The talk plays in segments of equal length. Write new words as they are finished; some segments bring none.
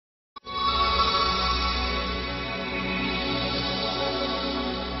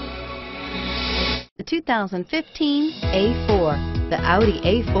The 2015 A4. The Audi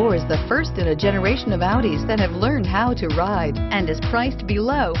A4 is the first in a generation of Audis that have learned how to ride and is priced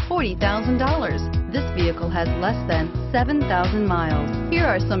below $40,000. This vehicle has less than 7,000 miles. Here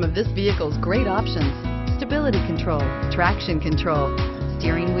are some of this vehicle's great options: stability control, traction control,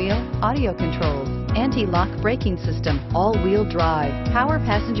 steering wheel audio controls, anti-lock braking system, all-wheel drive, power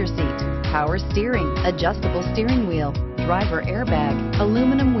passenger seat, power steering, adjustable steering wheel, driver airbag,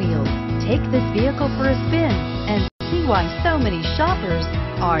 aluminum wheels. Take this vehicle for a spin and see why so many shoppers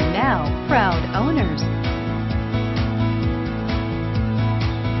are now proud owners.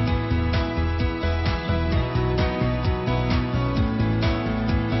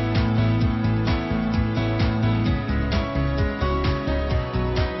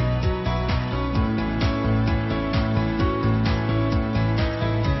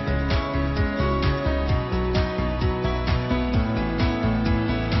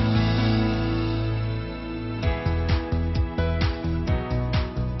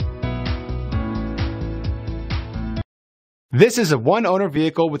 This is a one-owner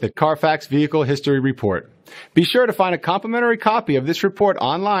vehicle with a Carfax Vehicle History Report. Be sure to find a complimentary copy of this report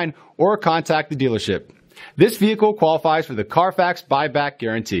online or contact the dealership. This vehicle qualifies for the Carfax Buyback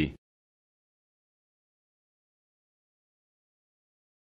Guarantee.